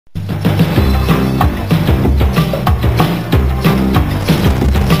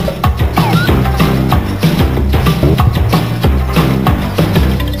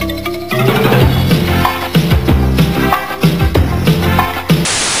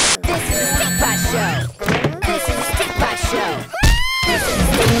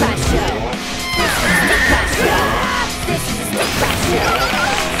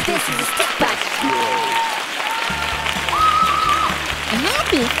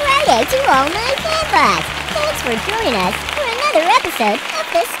day to all my fanbots! Thanks for joining us for another episode of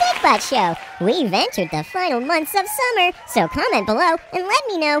the Stikbot Show. We've entered the final months of summer, so comment below and let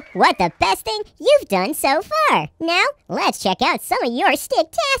me know what the best thing you've done so far. Now, let's check out some of your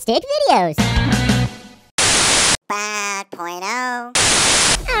Stiktastic videos. 5.0.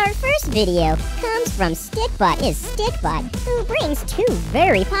 Our first video comes from Stikbot is Stikbot, who brings two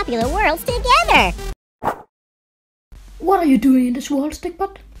very popular worlds together. What are you doing in this world,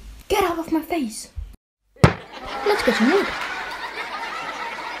 Stikbot? Get out of my face! Let's get some wood.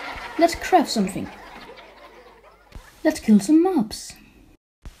 Let's craft something. Let's kill some mobs.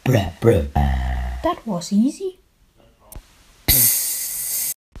 Bruh, bruh. That was easy.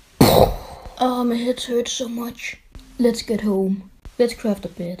 Oh, my head hurts so much. Let's get home. Let's craft a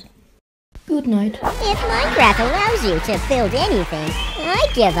bed. Good night. If Minecraft allows you to build anything,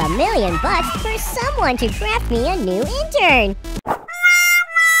 I'd give $1 million for someone to craft me a new intern.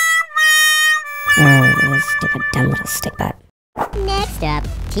 Stupid dumb little Stikbot. Next up,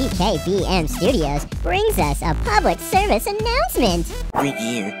 TKBM Studios brings us a public service announcement. Every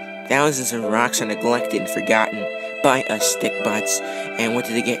year, thousands of rocks are neglected and forgotten by us Stikbots, and what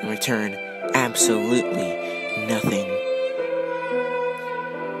do they get in return? Absolutely nothing.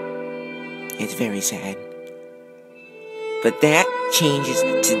 It's very sad. But that changes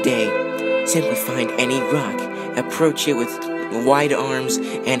today. Simply find any rock, approach it with wide arms,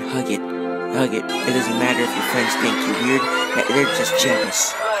 and hug it. Hug it. It doesn't matter if your friends think you're weird, they're just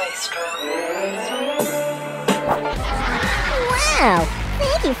jealous. Wow!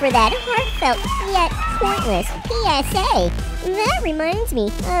 Thank you for that heartfelt yet pointless PSA. That reminds me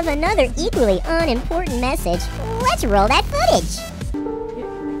of another equally unimportant message. Let's roll that footage.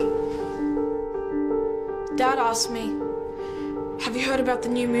 Dad asked me, have you heard about the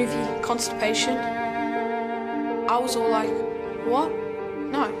new movie, Constipation? I was all like, what?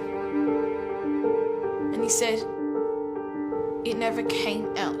 No. And he said, it never came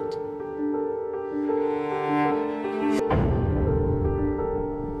out.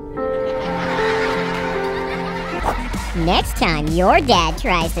 Next time your dad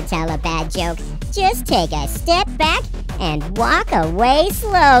tries to tell a bad joke, just take a step back and walk away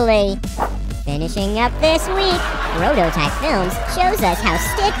slowly. Finishing up this week, Prototype Films shows us how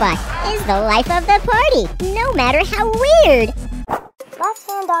Stikbot is the life of the party, no matter how weird. Left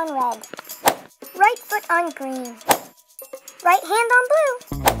hand on red. Right foot on green. Right hand on blue.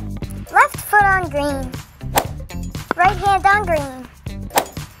 Left foot on green. Right hand on green.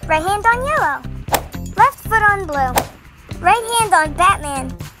 Right hand on yellow. Left foot on blue. Right hand on Batman.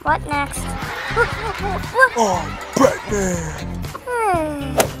 What next? Oh, Batman!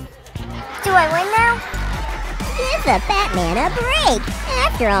 Do I win now? Give the Batman a break.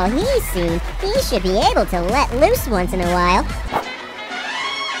 After all he's seen, he should be able to let loose once in a while.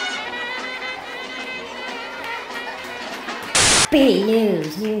 Big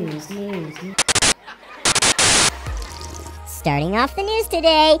news. Starting off the news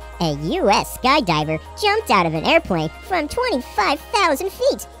today, a U.S. skydiver jumped out of an airplane from 25,000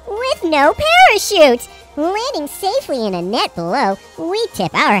 feet with no parachute. Landing safely in a net below, we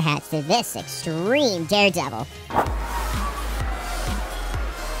tip our hats to this extreme daredevil.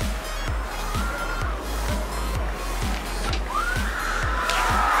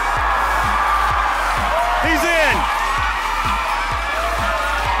 He's in!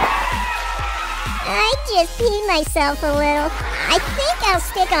 I just peed myself a little. I think I'll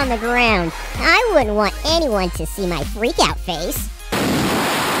stick on the ground. I wouldn't want anyone to see my freak-out face.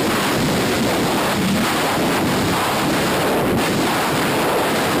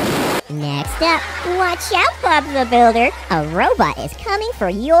 Next up, watch out, Bob the Builder. A robot is coming for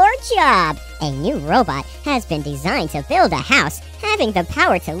your job. A new robot has been designed to build a house, having the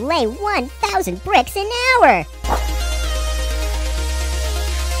power to lay 1,000 bricks an hour.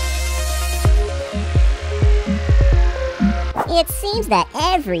 It seems that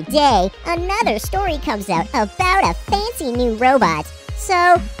every day, another story comes out about a fancy new robot.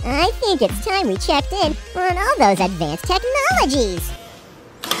 So, I think it's time we checked in on all those advanced technologies.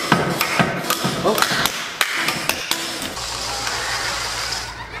 Oh.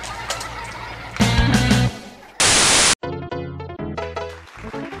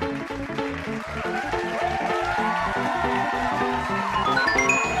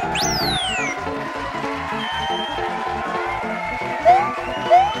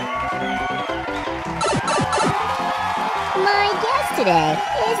 My guest today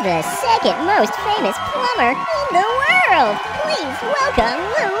is the second most famous plumber in the world. Please welcome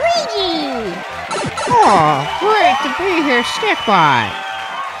Luigi. Oh, great to be here, Stikbot.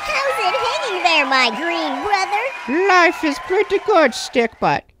 How's it hanging there, my green brother? Life is pretty good,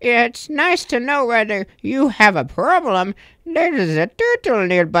 Stikbot. It's nice to know whether you have a problem. There is a turtle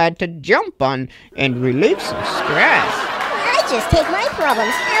nearby to jump on and relieve some stress. I just take my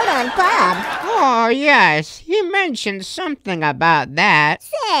problems out on Bob. Oh, yes, he mentioned something about that.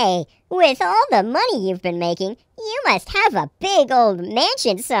 Say, with all the money you've been making, you must have a big old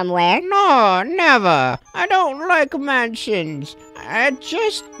mansion somewhere. No, never. I don't like mansions.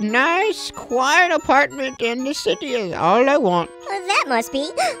 Just nice, quiet apartment in the city is all I want. That must be...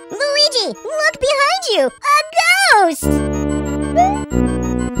 Luigi, look behind you! A ghost!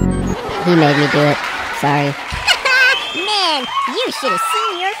 He made me do it. Sorry. Man, you should have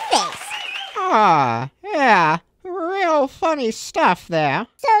seen your face. Ah, yeah. Real funny stuff there.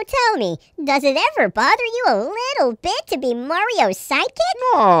 So tell me, does it ever bother you a little bit to be Mario's sidekick?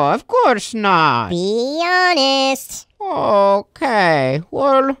 No, of course not. Be honest. Okay,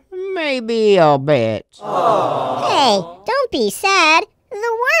 well, maybe a bit. Hey, don't be sad. The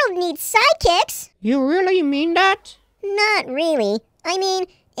world needs sidekicks. You really mean that? Not really. I mean,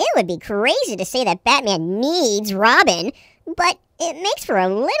 it would be crazy to say that Batman needs Robin, but it makes for a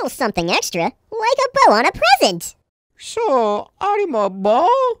little something extra, like a bow on a present. So, I'm a bow?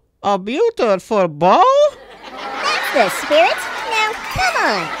 A beautiful bow? That's the spirit. Now, come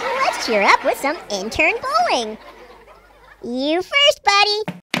on, let's cheer up with some intern bowling. You first, buddy.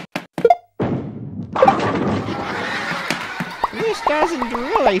 This doesn't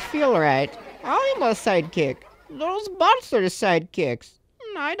really feel right. I'm a sidekick. Those bots are sidekicks.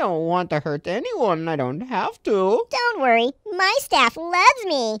 I don't want to hurt anyone. I don't have to. Don't worry, my staff loves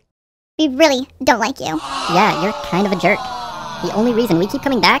me. We really don't like you. Yeah, you're kind of a jerk. The only reason we keep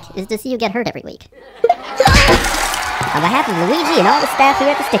coming back is to see you get hurt every week. On behalf of Luigi and all the staff here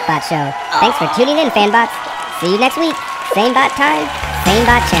at the Stikbot Show, thanks for tuning in, fanbots. See you next week. Same bot time, same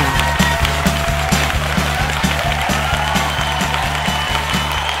bot channel.